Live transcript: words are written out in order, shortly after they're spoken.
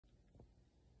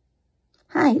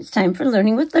Hi, it's time for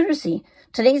Learning with Literacy.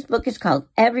 Today's book is called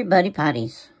Everybody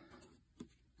Potties.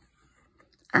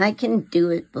 I Can Do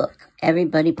It book,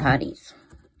 Everybody Potties.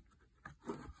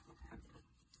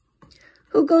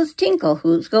 Who goes tinkle?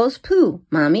 Who goes poo?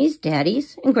 Mommies,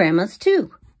 daddies, and grandmas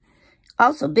too.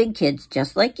 Also big kids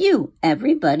just like you.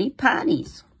 Everybody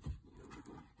potties.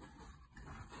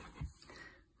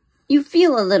 You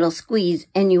feel a little squeeze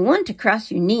and you want to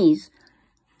cross your knees,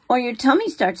 or your tummy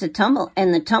starts to tumble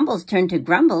and the tumbles turn to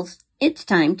grumbles. It's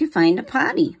time to find a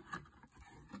potty.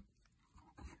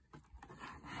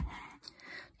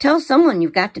 Tell someone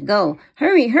you've got to go.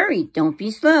 Hurry, hurry, don't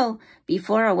be slow,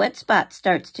 before a wet spot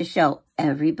starts to show.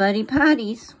 Everybody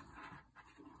potties.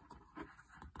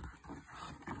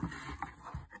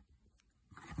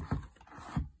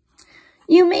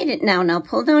 You made it now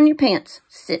pull down your pants.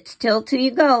 Sit still till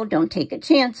you go. Don't take a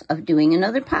chance of doing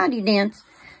another potty dance.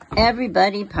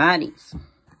 Everybody potties.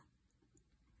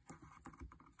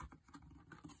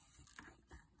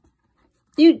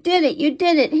 You did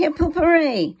it, hip hip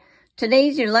hooray.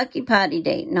 Today's your lucky potty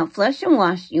day. Now flush and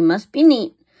wash, you must be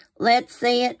neat. Let's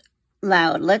say it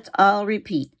loud, let's all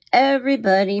repeat.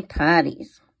 Everybody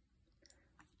potties.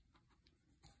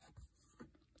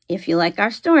 If you like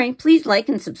our story, please like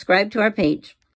and subscribe to our page.